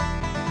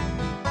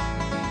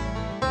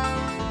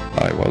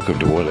Hi, welcome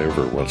to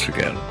Whatever once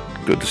again.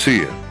 Good to see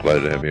you.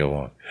 Glad to have you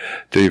along.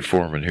 Dave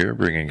Foreman here,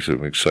 bringing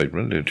some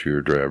excitement into your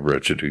drab,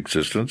 wretched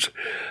existence.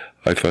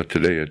 I thought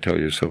today I'd tell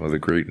you some of the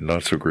great and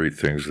not so great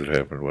things that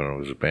happened when I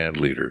was a band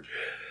leader.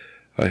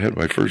 I had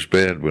my first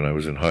band when I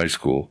was in high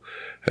school,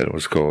 and it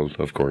was called,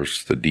 of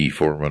course, the D.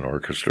 Foreman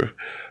Orchestra.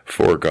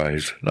 4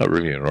 guys, not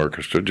really an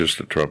orchestra,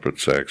 just a trumpet,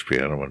 sax,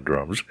 piano, and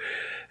drums.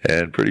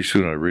 And pretty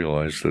soon I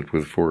realized that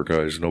with 4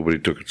 guys, nobody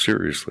took it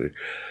seriously.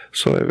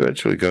 So I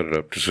eventually got it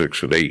up to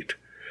 6 and 8.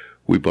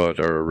 We bought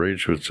our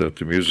arrangements at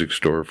the music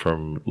store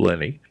from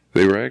Lenny.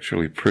 They were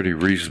actually pretty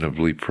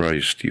reasonably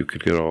priced. You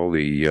could get all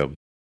the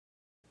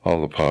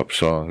pop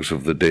songs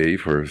of the day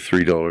for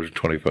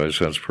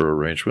 $3.25 per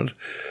arrangement.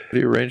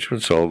 The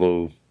arrangements,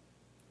 although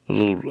a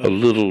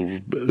little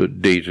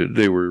dated,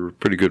 they were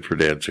pretty good for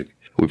dancing.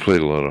 We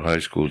played a lot of high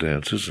school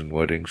dances and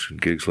weddings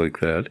and gigs like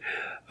that.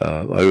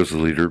 I was the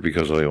leader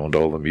because I owned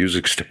all the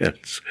music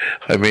stands.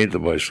 I made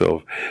them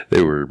myself.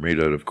 They were made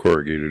out of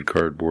corrugated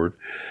cardboard,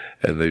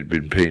 and they'd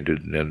been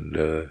painted.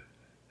 And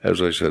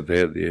as I said, they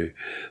had the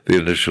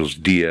initials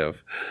DF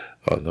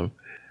on them.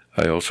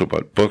 I also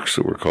bought books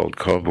that were called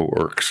Combo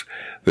Orcs.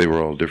 They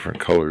were all different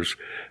colors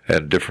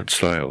and different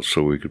styles,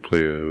 so we could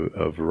play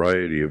a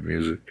variety of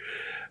music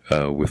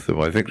with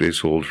them. I think they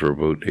sold for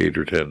about $8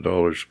 or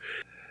 $10.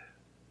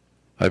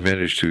 I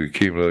managed to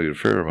accumulate a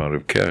fair amount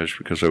of cash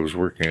because I was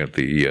working at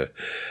the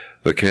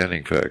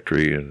canning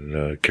factory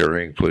in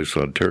Carrying Place,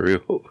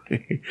 Ontario,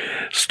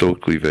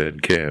 Stokely Van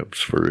Camps,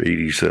 for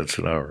 80 cents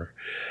an hour.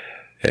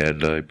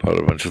 And I bought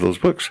a bunch of those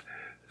books.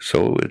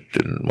 So it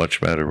didn't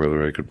much matter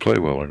whether I could play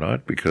well or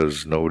not,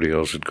 because nobody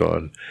else had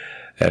gone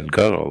and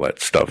got all that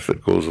stuff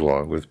that goes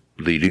along with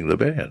leading the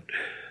band.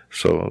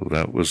 So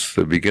that was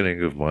the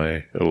beginning of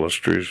my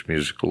illustrious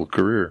musical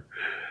career.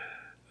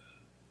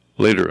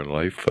 Later in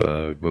life,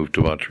 I moved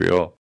to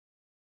Montreal.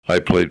 I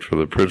played for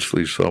the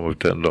princely sum of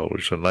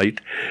 $10 a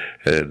night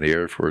in the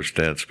Air Force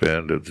dance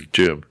band at the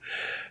gym.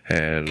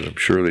 And I'm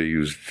sure they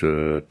used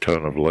a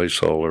ton of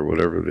Lysol or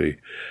whatever the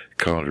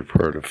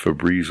counterpart of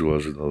Febreze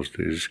was in those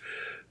days,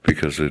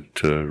 because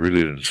it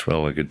really didn't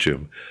smell like a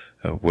gym.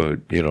 Well,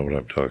 you know what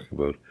I'm talking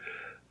about.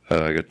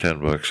 I got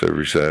 $10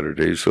 every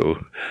Saturday,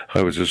 so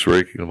I was just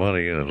raking the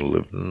money and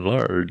living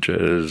large,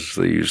 as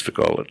they used to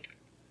call it.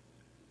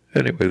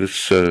 Anyway, this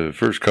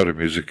first cut of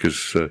music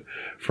is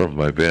from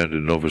my band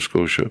in Nova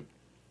Scotia.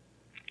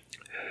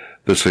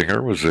 The singer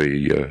was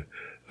a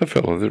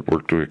fellow that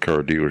worked at a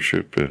car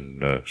dealership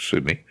in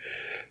Sydney.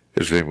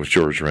 His name was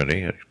George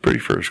Rennie, a pretty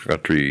fair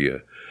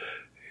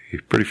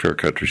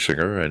country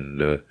singer,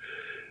 and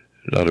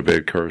not a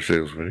bad car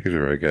salesman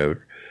either, I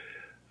gather.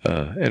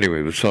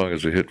 Anyway, the song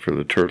is a hit for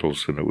the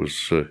Turtles, and it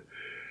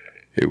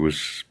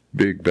was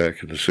big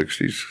back in the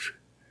 60s,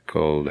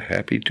 called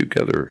Happy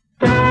Together.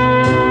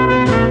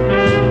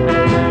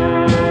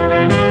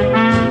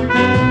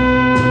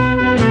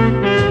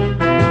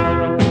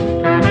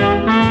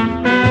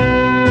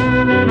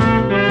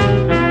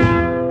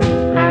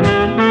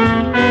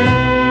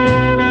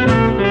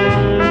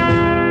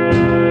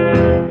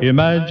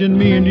 Imagine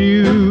me and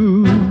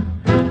you,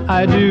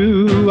 I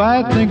do,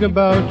 I think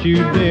about you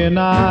day and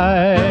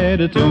night.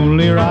 It's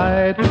only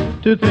right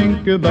to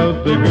think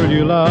about the girl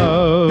you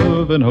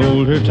love and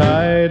hold her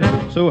tight,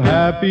 so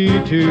happy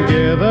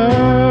together.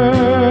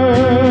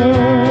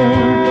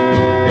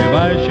 If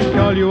I should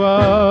call you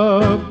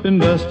up,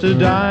 invest a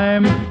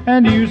dime,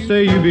 and you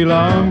say you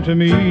belong to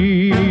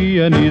me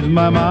and ease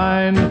my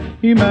mind,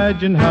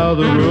 imagine how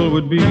the world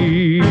would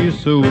be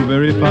so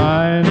very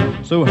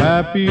fine, so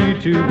happy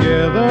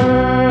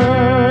together.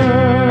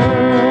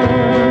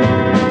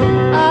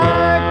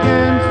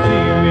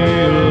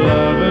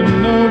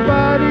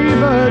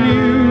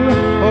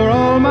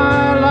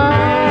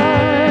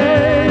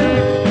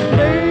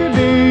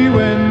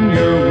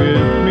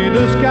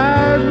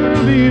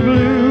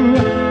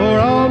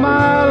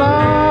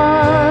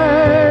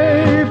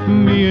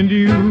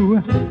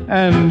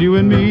 And you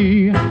and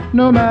me,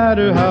 no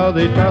matter how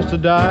they toss the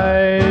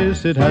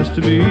dice, it has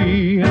to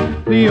be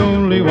the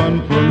only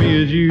one for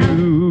me is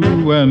you,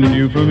 and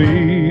you for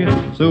me,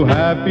 so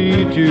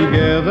happy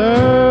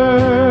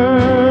together.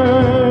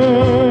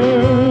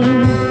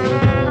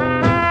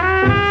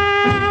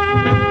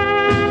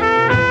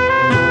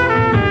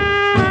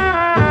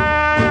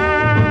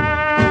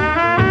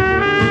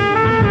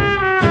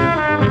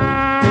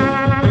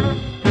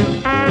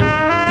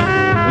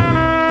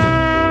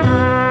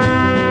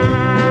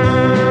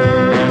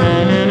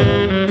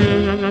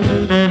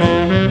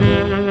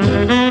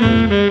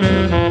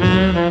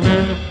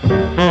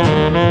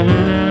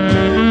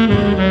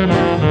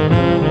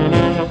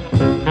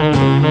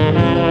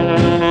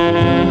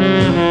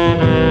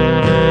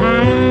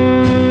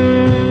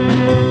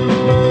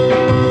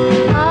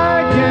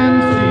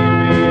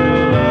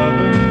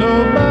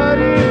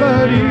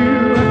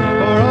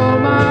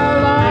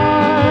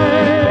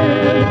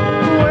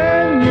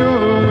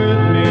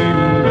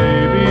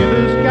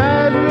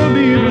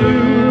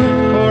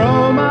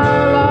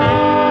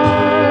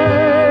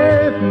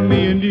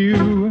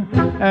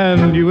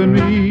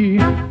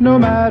 No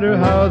matter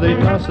how they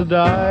toss the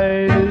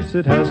dice,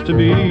 it has to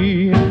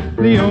be.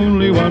 The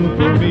only one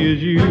for me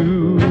is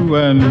you,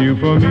 and you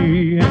for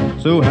me.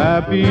 So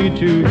happy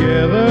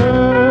together,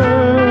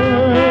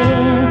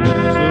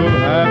 so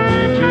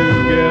happy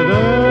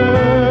together.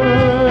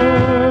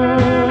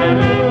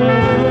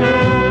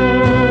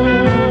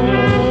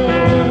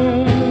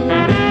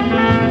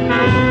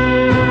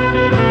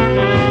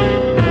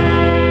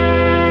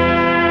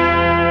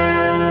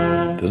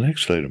 The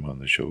next item on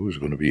the show is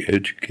going to be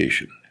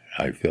education.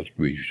 I felt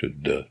we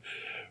should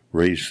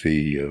raise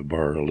the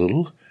bar a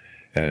little,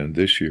 and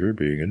this year,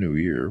 being a new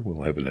year,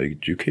 we'll have an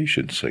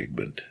education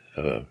segment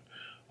on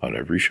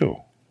every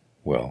show.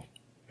 Well,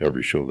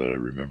 every show that I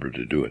remember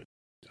to do it.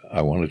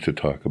 I wanted to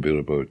talk a bit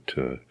about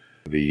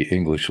the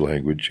English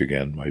language,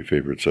 again, my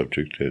favorite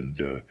subject,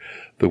 and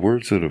the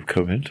words that have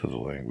come into the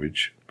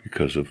language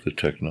because of the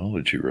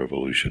technology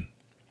revolution.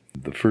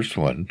 The first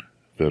one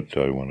that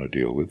I want to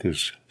deal with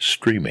is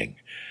streaming.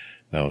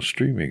 Now,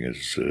 streaming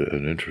is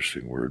an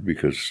interesting word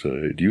because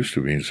it used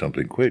to mean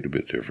something quite a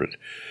bit different.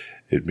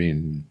 It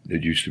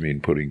used to mean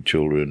putting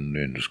children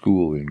in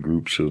school in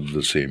groups of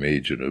the same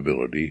age and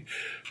ability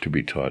to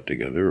be taught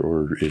together,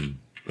 or in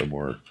a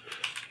more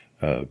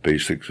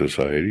basic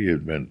society,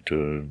 it meant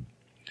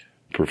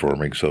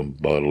performing some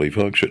bodily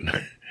function.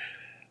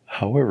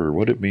 However,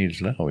 what it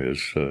means now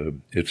is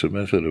it's a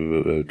method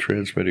of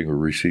transmitting or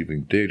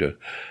receiving data,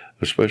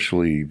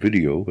 especially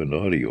video and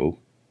audio,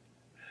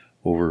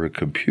 over a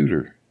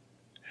computer,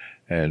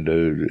 and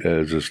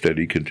as a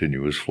steady,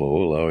 continuous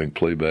flow, allowing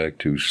playback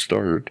to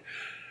start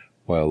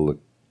while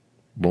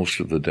most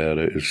of the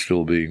data is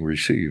still being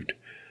received.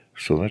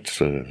 So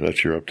that's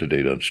your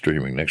up-to-date on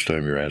streaming. Next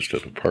time you're asked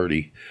at a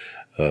party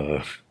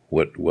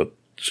what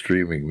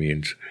streaming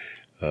means,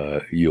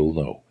 you'll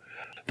know.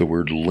 The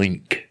word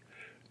link,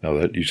 now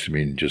that used to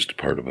mean just a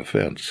part of a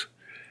fence.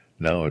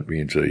 Now it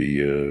means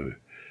a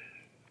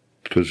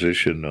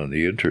position on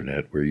the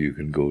internet where you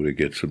can go to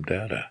get some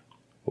data,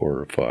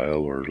 or a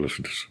file, or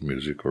listen to some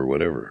music, or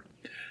whatever.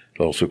 It's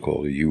also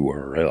called a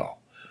URL.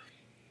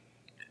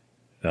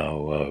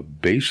 Now,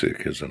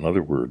 basic is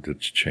another word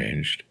that's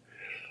changed.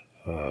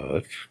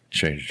 It's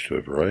changed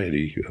a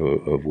variety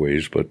of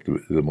ways, but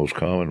the most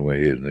common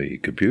way in the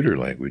computer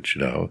language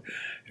now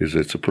is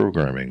it's a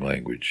programming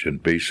language,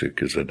 and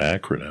BASIC is an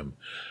acronym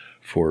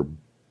for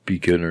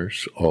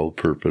Beginner's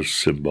All-Purpose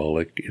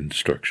Symbolic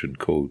Instruction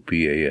Code,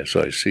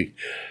 BASIC,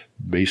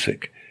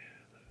 BASIC.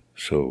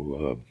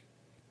 So,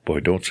 boy,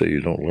 don't say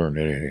you don't learn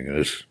anything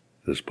in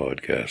this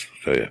podcast,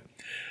 I'll tell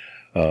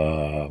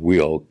you.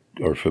 We all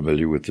are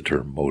familiar with the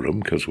term modem,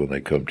 because when they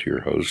come to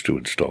your house to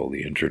install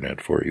the internet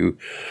for you,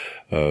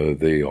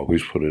 they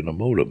always put in a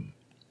modem.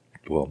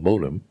 Well,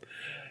 modem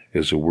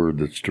is a word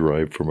that's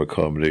derived from a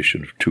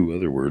combination of two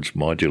other words,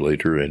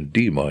 modulator and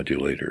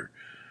demodulator.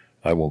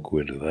 I won't go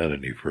into that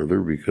any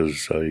further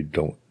because I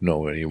don't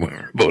know any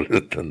more about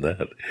it than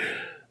that.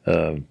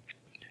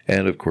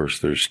 And, of course,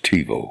 there's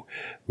TiVo,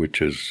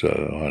 which is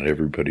on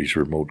everybody's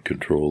remote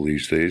control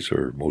these days,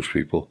 or most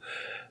people.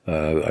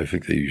 I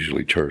think they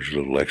usually charge a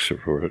little extra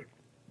for it.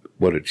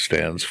 What it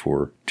stands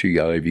for,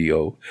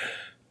 TIVO,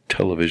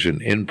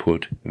 Television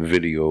Input,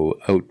 Video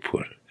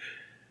Output.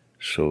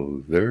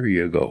 So there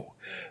you go.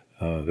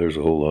 There's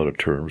a whole lot of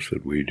terms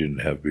that we didn't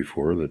have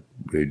before that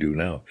they do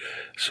now.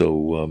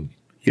 So,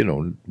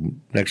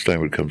 next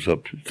time it comes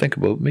up, think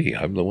about me.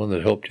 I'm the one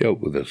that helped you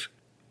out with this.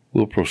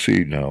 We'll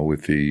proceed now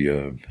with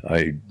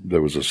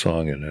there was a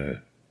song in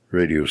a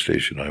radio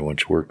station I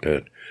once worked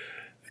at.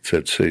 It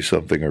said, say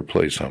something or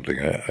play something.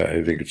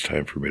 I think it's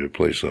time for me to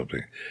play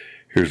something.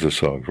 Here's a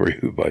song for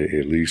you by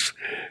Elise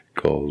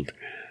called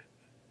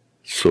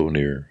So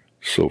Near,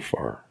 So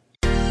Far.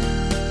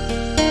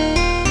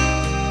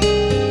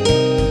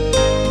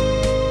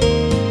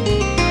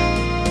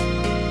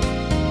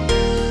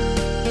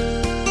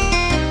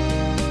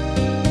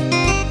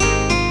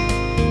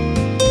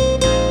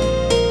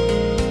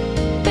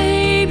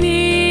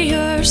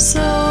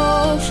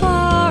 So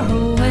far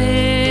away,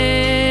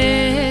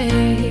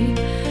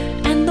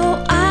 and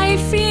though I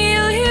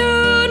feel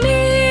you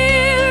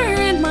near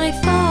in my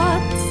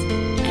thoughts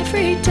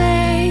every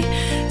day,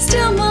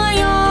 still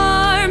my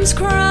arms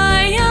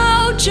cry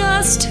out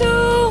just to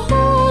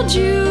hold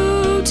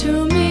you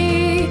to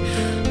me.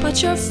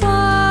 But you're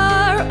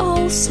far,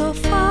 oh so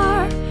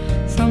far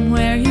from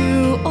where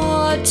you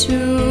ought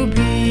to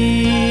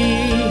be.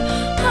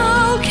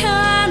 How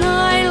can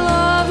I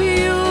love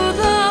you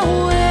the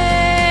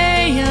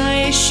way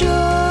I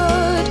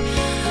should?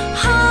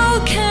 How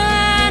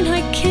can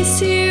I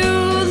kiss you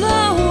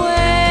the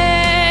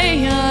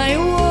way I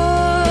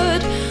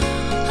would?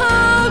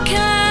 How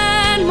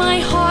can my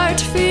heart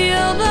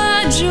feel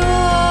the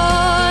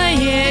joy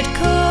it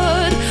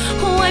could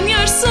when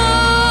you're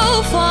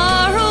so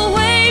far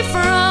away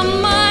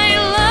from my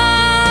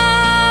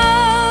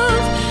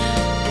love?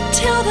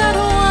 Till that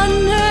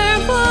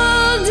wonderful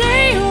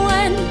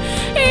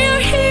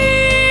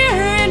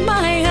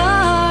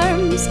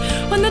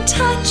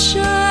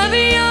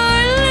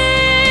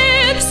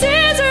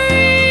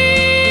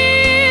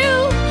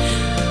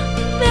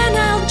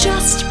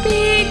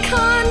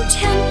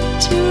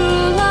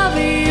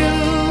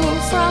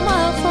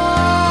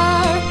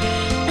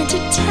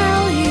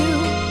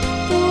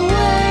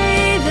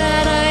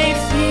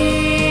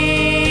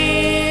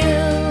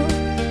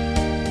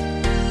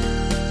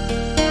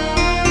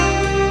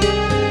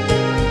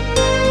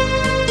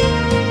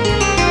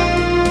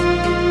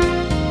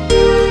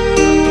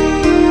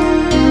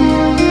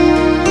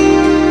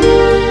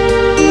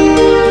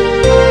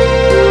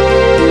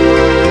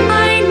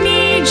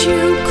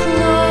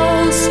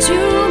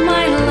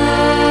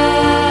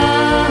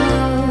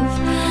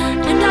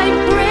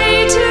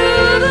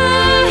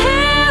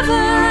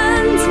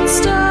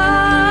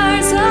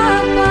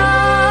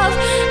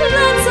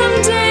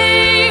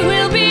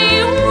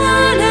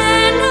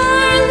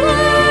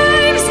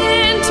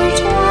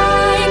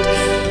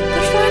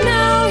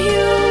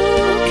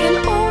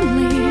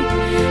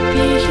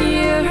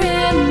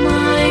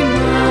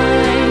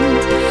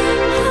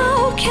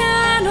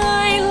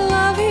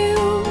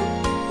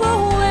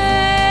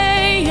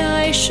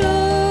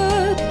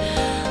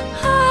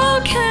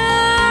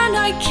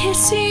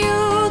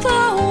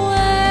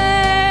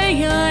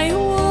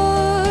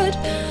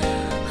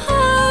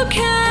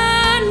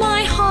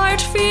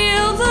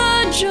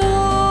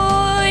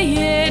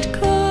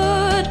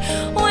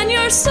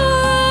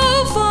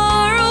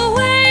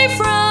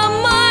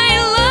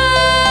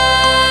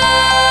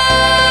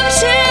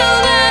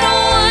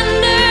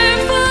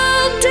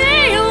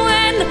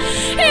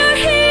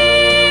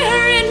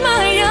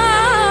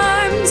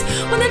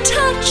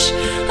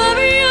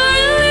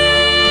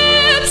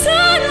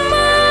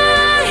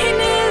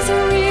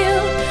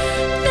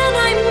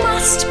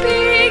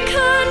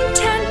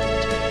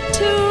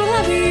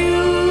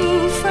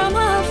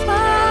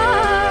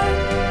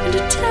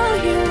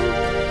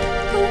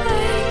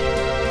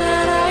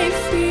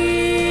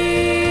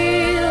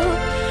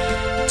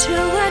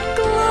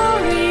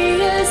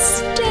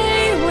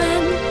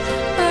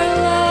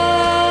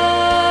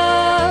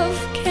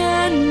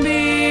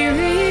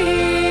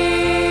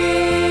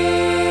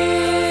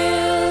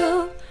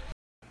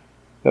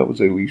That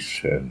was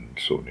Elise, and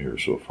So Near,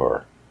 So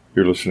Far.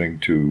 You're listening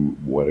to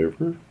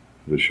Whatever,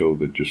 the show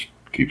that just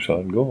keeps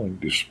on going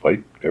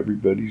despite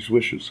everybody's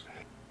wishes.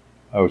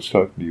 I was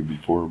talking to you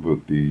before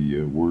about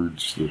the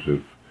words that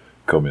have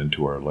come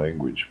into our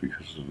language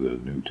because of the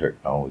new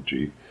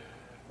technology,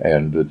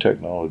 and the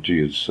technology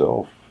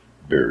itself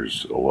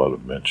bears a lot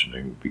of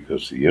mentioning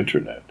because the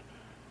internet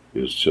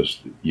is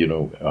just,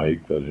 I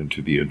got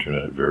into the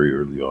internet very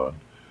early on,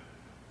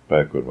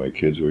 back when my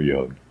kids were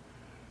young,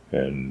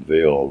 and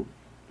they all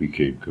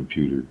became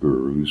computer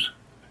gurus.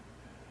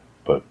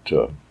 But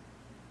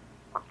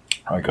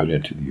I got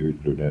into the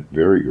internet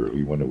very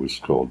early when it was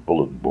called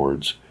bulletin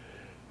boards,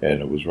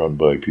 and it was run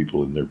by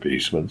people in their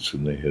basements,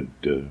 and they had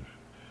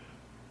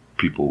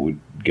people would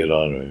get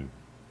on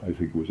I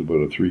think it was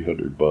about a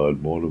 300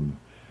 baud modem,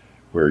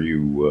 where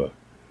you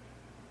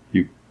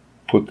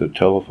put the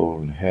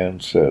telephone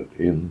handset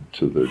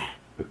into the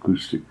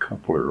acoustic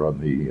coupler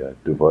on the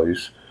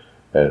device,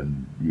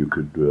 and you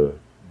could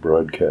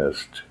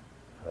broadcast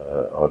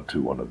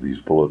onto one of these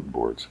bulletin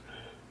boards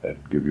and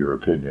give your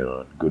opinion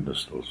on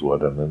goodness knows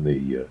what. And then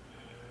the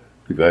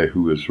guy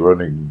who was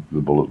running the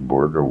bulletin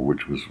board, or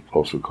which was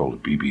also called a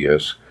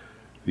BBS,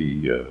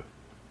 who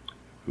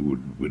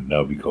would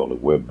now be called a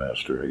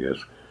webmaster, I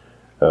guess,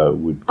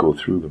 would go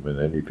through them,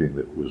 and anything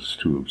that was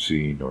too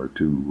obscene or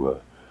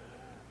too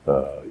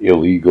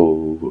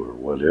illegal or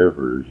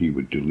whatever, he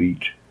would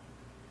delete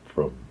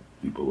from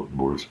the bulletin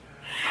boards.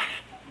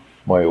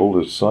 My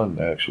oldest son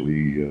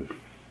actually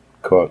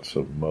caught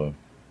some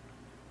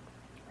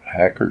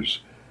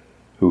hackers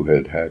who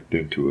had hacked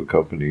into a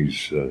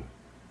company's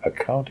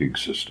accounting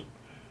system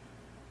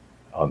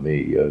on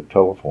the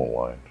telephone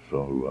line.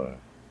 So,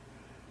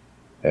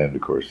 and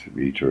of course,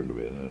 he turned them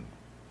in, and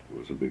it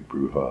was a big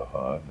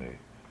brouhaha, and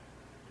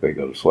they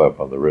got a slap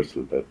on the wrist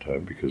at that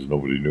time because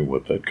nobody knew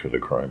what that kind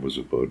of crime was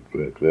about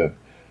back then.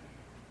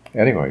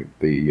 Anyway,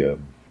 the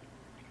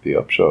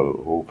upshot of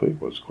the whole thing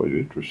was quite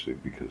interesting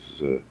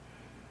because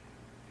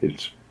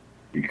it's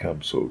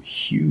become so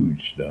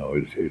huge now.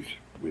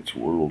 It's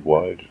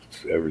worldwide.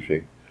 It's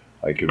everything.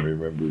 I can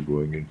remember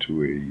going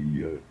into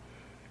a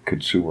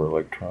consumer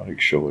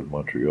electronics show in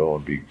Montreal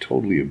and being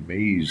totally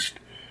amazed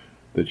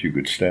that you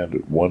could stand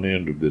at one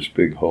end of this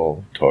big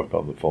hall, talk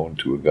on the phone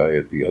to a guy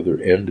at the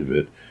other end of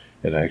it,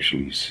 and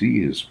actually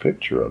see his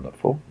picture on the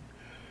phone.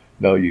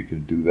 Now you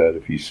can do that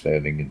if he's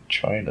standing in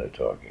China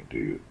talking to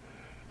you.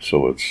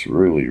 So it's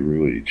really,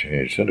 really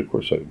changed. And of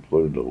course, I've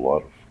learned a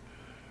lot of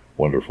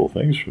wonderful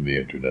things from the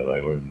internet. I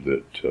learned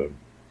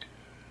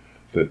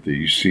that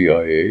the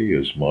CIA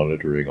is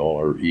monitoring all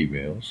our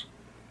emails.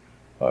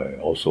 I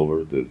also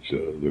learned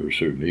that there are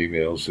certain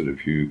emails that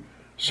if you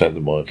send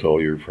them on to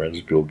all your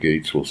friends, Bill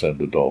Gates will send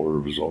 $1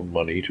 of his own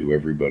money to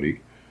everybody.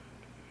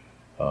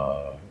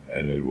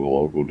 And it will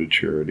all go to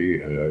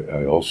charity.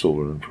 I also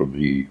learned from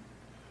the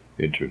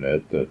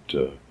internet that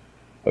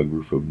a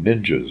group of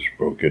ninjas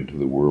broke into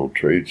the World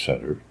Trade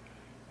Center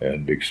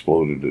and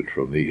exploded it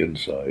from the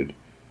inside.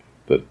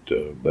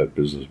 That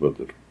business about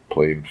the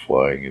plane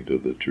flying into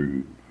the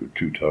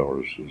two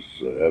towers was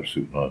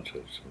absolute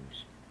nonsense.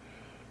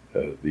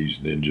 These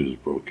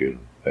ninjas broke in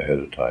ahead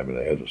of time, and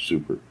they had a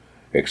super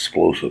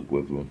explosive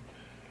with them,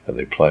 and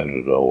they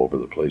planted it all over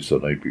the place the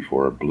night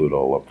before and blew it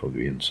all up from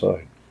the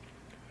inside.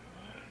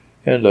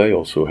 And I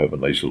also have a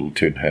nice little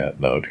tin hat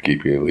now to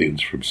keep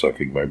aliens from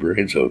sucking my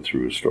brains out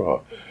through a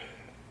straw.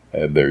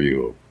 And there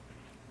you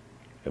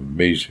go.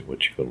 Amazing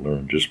what you can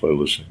learn just by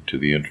listening to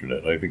the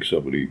internet. I think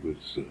somebody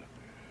was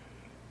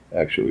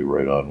actually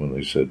right on when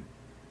they said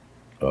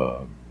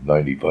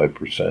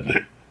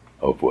 95%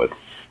 of what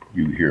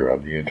you hear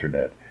on the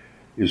internet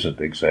isn't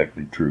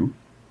exactly true.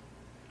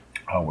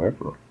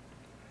 However,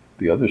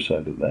 the other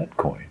side of that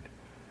coin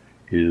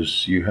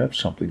is you have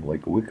something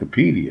like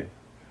Wikipedia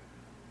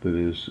that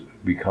is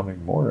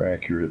becoming more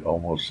accurate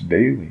almost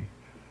daily.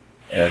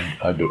 And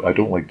I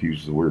don't like to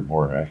use the word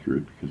more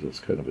accurate because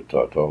that's kind of a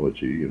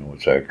tautology,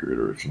 it's accurate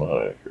or it's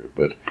not accurate,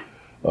 but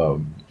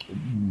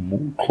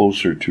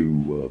closer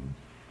to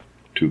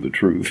the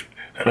truth,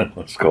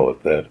 let's call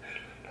it that,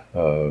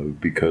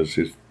 because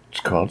it's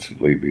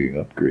constantly being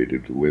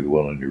upgraded the way the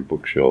one on your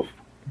bookshelf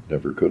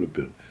never could have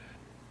been.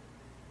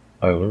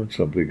 I learned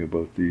something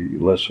about the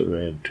Lesser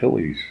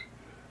Antilles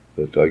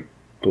that I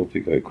don't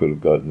think I could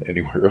have gotten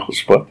anywhere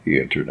else but the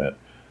internet.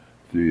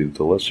 The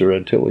Lesser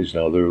Antilles,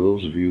 now there are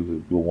those of you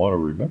that will want to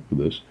remember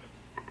this,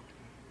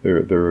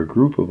 they're a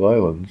group of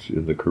islands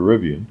in the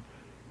Caribbean.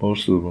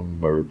 Most of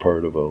them are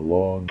part of a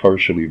long,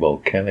 partially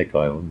volcanic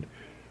island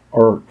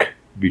arc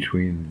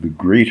between the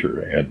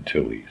Greater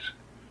Antilles.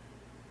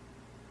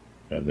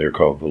 And they're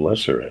called the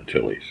Lesser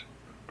Antilles.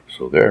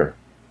 So there.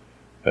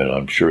 And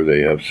I'm sure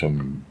they have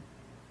some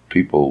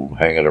people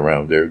hanging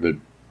around there that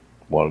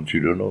wanted you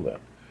to know that.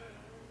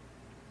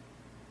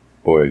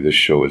 Boy, this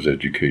show is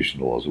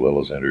educational as well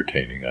as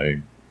entertaining.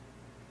 I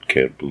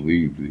can't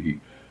believe the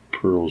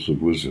pearls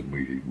of wisdom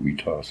we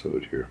toss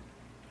out here.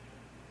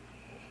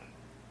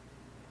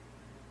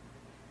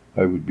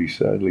 I would be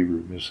sadly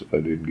remiss if I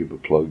didn't give a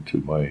plug to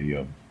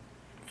my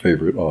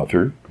favorite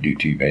author,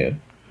 D.T.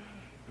 Mann,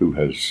 who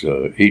has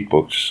 8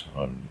 books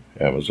on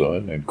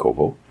Amazon and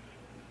Kobo.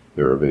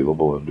 They're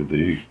available under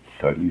the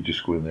title. You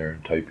just go in there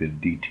and type in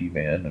DT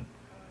Man, and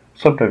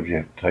sometimes you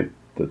have to type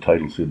the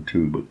titles in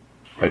too, but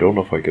I don't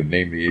know if I can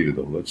name the 8 of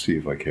them. Let's see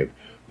if I can.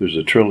 There's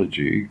a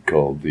trilogy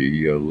called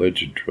the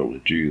Legend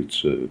Trilogy.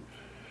 It's it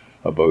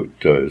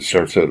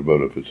starts out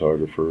about a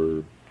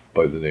photographer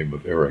by the name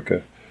of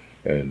Erica,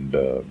 and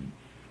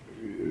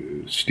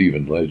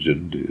Stephen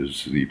Legend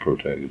is the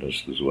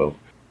protagonist as well.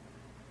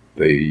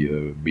 They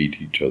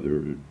meet each other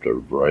under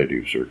a variety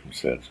of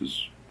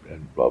circumstances,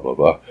 and blah blah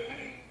blah.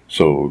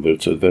 So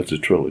that's a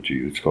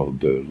trilogy. It's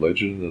called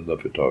Legend and the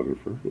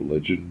Photographer,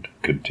 Legend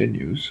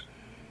Continues,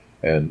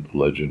 and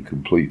Legend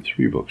Complete.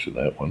 3 books in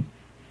that one.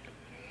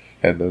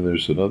 And then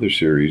there's another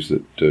series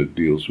that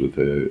deals with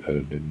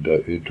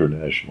an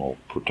international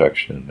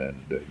protection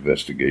and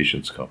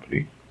investigations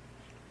company.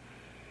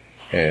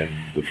 And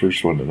the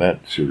first one in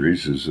that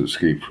series is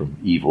Escape from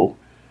Evil.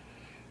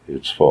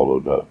 It's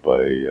followed up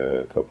by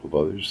a couple of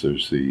others.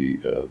 There's the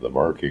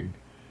Marking,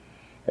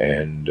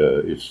 and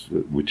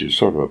which is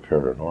sort of a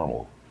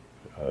paranormal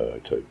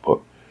type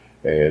book,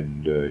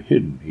 and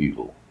Hidden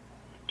Evil,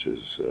 which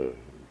is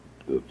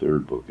the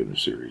 3rd book in the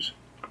series.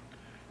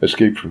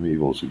 Escape from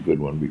Evil is a good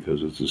one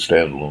because it's a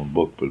standalone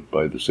book, but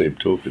by the same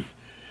token,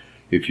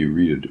 if you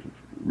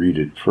read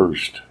it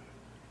first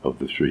of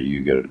the 3,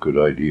 you get a good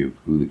idea of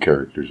who the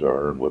characters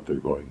are and what they're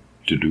going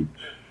to do.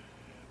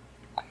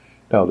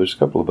 Now, there's a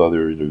couple of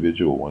other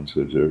individual ones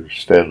that are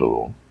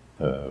standalone.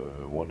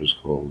 One is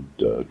called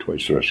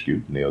Twice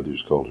Rescued, and the other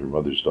is called Her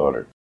Mother's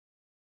Daughter.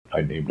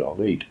 I named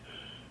all 8.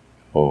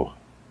 Oh,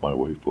 my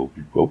wife will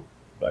be,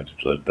 I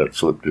just let that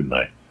slip, didn't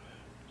I?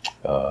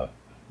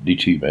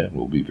 DT Man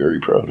will be very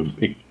proud of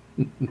me.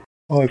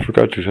 Oh, I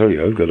forgot to tell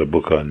you, I've got a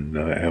book on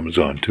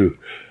Amazon too.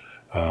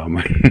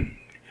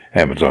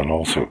 Amazon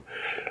also.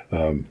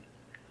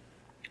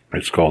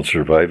 It's called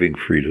Surviving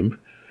Freedom,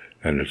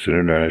 and it's an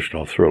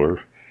international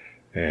thriller.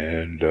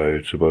 And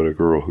it's about a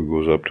girl who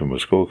goes up to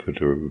Muskoka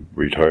to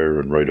retire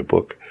and write a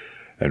book,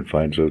 and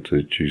finds out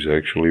that she's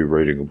actually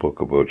writing a book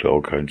about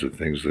all kinds of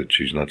things that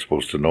she's not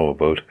supposed to know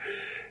about.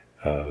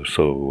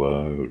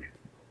 So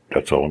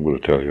that's all I'm going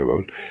to tell you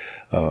about.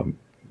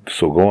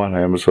 So go on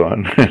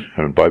Amazon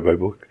and buy my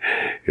book.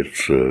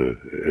 It's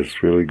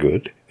really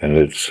good, and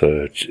it's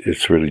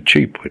really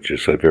cheap, which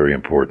is very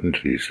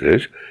important these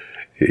days.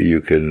 You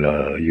can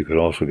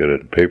also get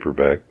it in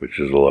paperback, which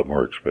is a lot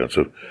more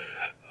expensive.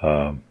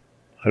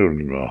 I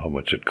don't even know how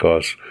much it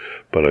costs,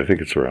 but I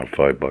think it's around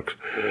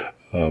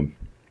 $5.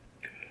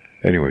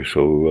 Anyway,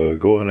 so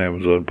go on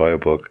Amazon, buy a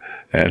book,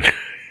 and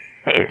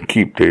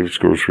keep Dave's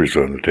groceries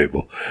on the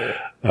table.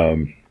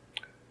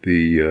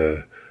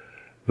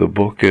 The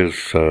book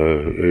it's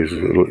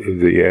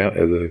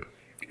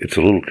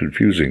a little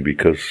confusing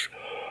because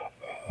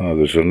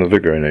there's another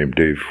guy named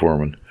Dave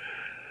Foreman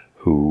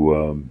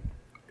who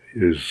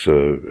is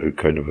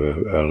kind of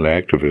an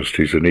activist.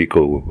 He's an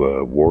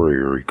eco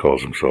warrior, he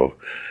calls himself,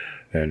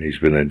 and he's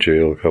been in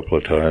jail a couple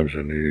of times,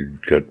 and he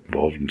got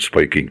involved in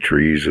spiking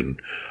trees and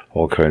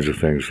all kinds of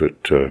things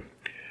that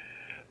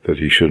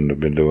he shouldn't have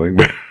been doing,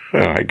 but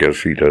I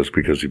guess he does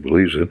because he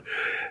believes in.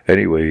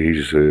 Anyway,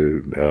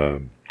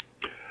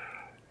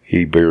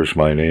 he bears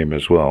my name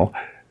as well,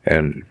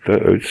 and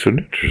it's an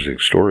interesting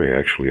story,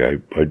 actually.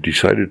 I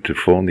decided to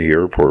phone the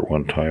airport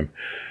one time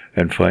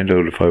and find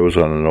out if I was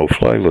on a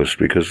no-fly list,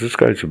 because this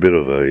guy's a bit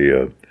of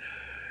a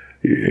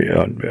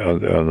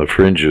on the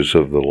fringes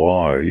of the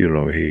law. You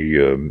know,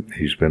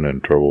 he's been in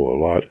trouble a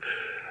lot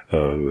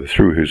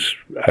through his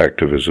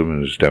activism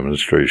and his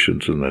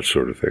demonstrations and that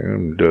sort of thing.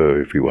 And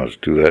if he wants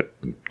to do that,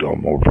 all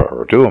more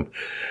power to him.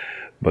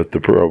 But the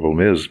problem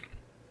is,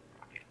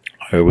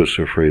 I was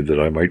afraid that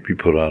I might be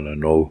put on a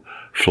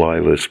no-fly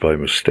list by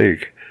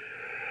mistake.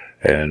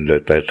 And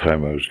at that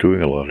time, I was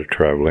doing a lot of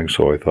traveling,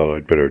 so I thought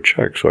I'd better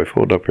check. So I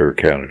phoned up Air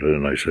Canada,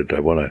 and I said, I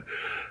want to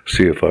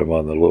see if I'm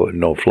on the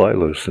no-fly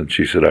list. And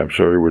she said, I'm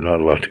sorry, we're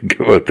not allowed to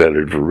give out that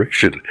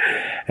information.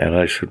 And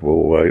I said,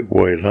 well,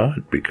 why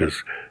not?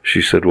 Because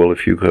she said, well,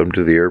 if you come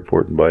to the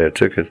airport and buy a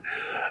ticket,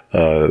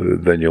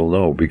 then you'll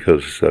know,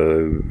 because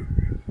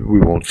we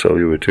won't sell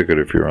you a ticket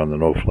if you're on the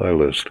no-fly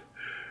list.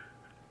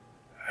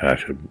 And I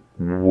said,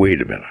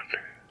 wait a minute.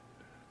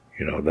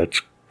 You know,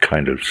 that's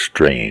kind of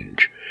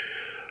strange.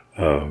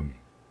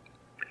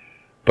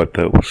 But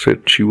that was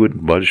it. She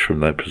wouldn't budge from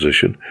that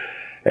position.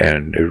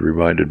 And it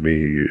reminded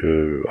me,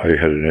 I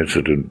had an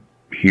incident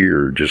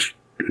here just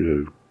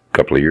a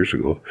couple of years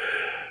ago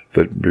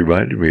that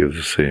reminded me of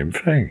the same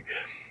thing.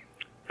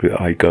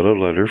 I got a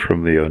letter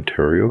from the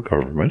Ontario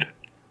government,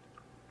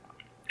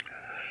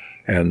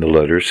 and the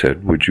letter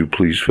said, would you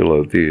please fill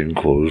out the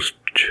enclosed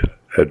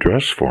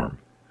address form?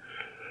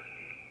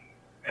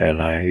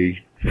 And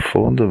I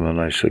phoned them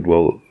and I said,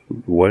 well,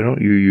 why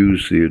don't you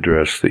use the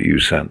address that you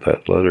sent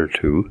that letter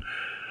to?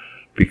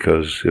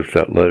 Because if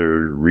that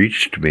letter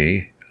reached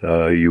me,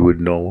 you would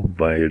know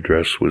my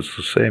address was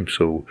the same.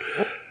 So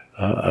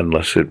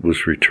unless it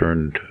was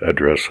returned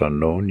address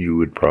unknown, you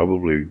would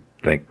probably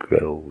think,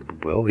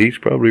 well, he's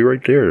probably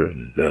right there,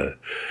 and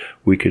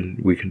we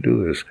can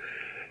do this.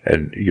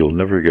 And you'll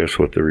never guess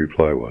what the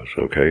reply was.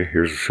 Okay,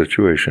 here's the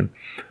situation.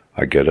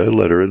 I get a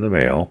letter in the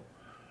mail.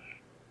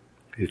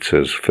 It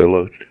says, fill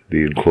out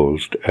the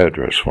enclosed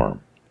address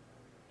form.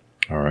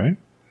 All right.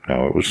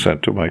 Now, it was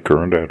sent to my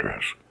current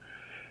address.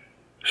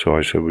 So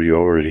I said, well, you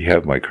already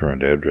have my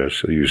current address,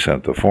 so you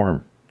sent the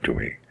form to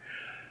me.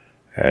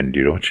 And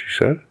you know what she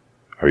said?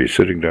 Are you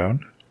sitting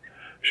down?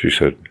 She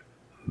said,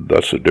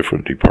 that's a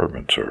different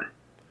department, sir.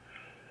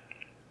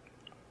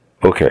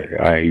 Okay,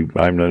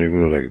 I'm not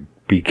even going to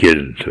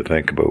begin to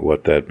think about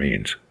what that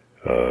means.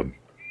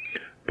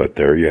 But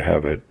there you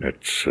have it.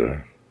 It's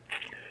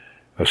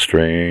a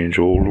strange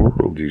old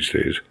world these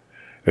days.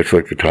 It's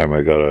like the time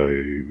I got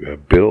a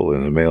bill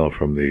in the mail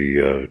from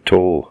the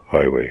toll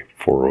highway,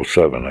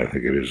 407, I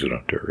think it is in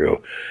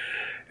Ontario.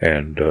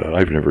 And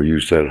I've never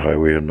used that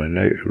highway in my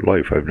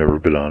life. I've never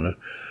been on it.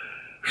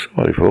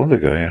 So I phoned the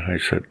guy and I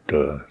said,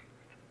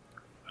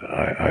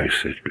 I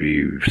said,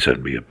 you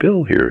sent me a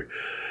bill here.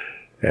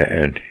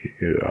 And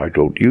I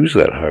don't use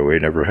that highway,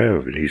 never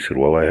have. And he said,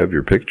 well, I have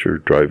your picture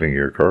driving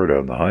your car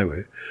down the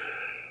highway.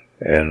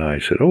 And I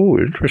said, oh,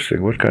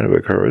 interesting. What kind of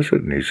a car is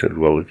it? And he said,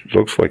 well, it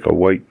looks like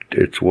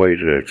it's white,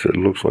 and it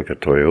looks like a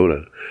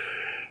Toyota.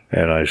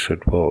 And I said,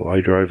 well, I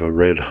drive a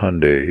red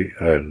Hyundai,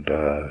 and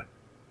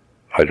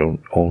I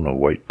don't own a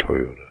white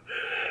Toyota.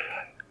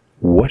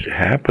 What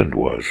happened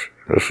was,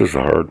 this is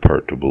the hard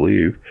part to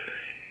believe,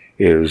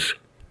 is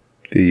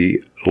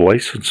the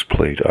license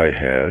plate I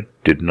had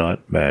did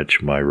not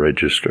match my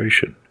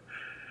registration.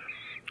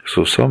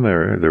 So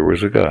somewhere there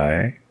was a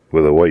guy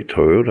with a white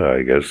Toyota,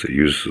 I guess, that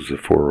uses the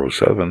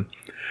 407,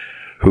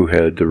 who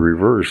had the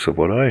reverse of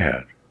what I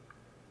had.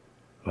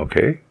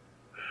 Okay?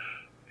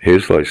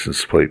 His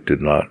license plate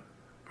did not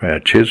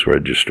match his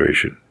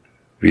registration,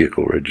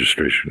 vehicle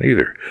registration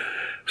either.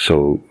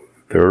 So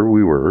there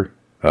we were,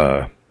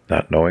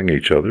 not knowing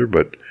each other,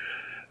 but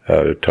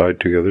tied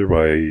together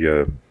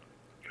by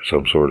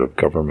some sort of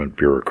government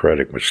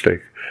bureaucratic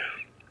mistake.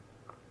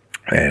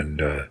 And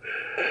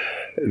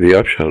the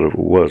upshot of it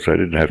was I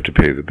didn't have to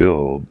pay the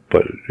bill,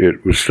 but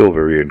it was still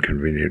very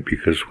inconvenient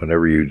because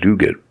whenever you do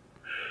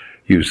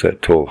use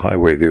that toll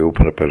highway, they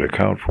open up an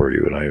account for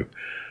you. And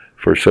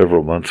for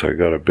several months, I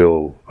got a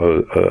bill,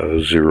 a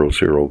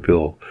 00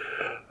 bill,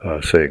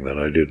 saying that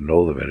I didn't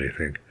owe them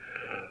anything.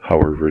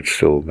 However, it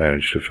still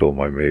managed to fill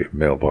my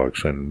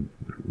mailbox and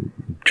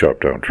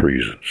chop down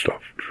trees and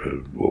stuff,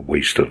 a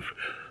waste of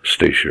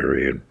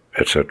stationery and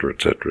et cetera,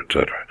 et cetera, et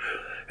cetera.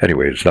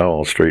 Anyway, it's now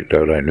all straightened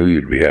out. I knew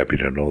you'd be happy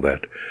to know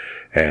that.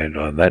 And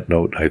on that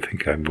note, I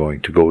think I'm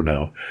going to go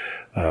now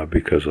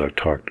because I've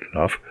talked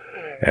enough.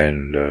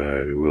 And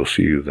we'll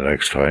see you the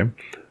next time.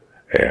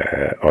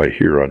 I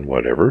hear on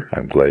whatever.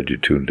 I'm glad you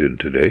tuned in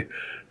today.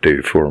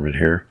 Dave Foreman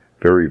here.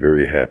 Very,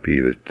 very happy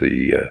that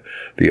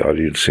the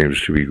audience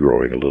seems to be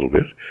growing a little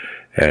bit.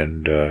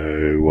 And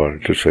I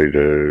wanted to say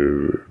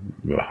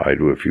hi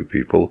to a few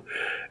people.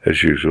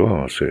 As usual,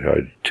 I'll say hi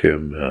to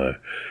Tim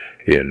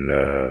in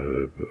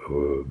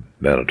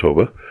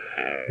Manitoba.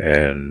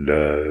 And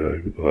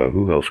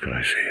who else can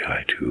I say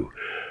hi to?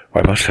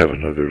 I must have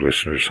another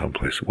listener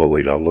someplace. Well,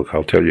 wait,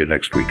 I'll tell you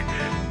next week.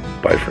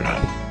 Bye for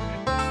now.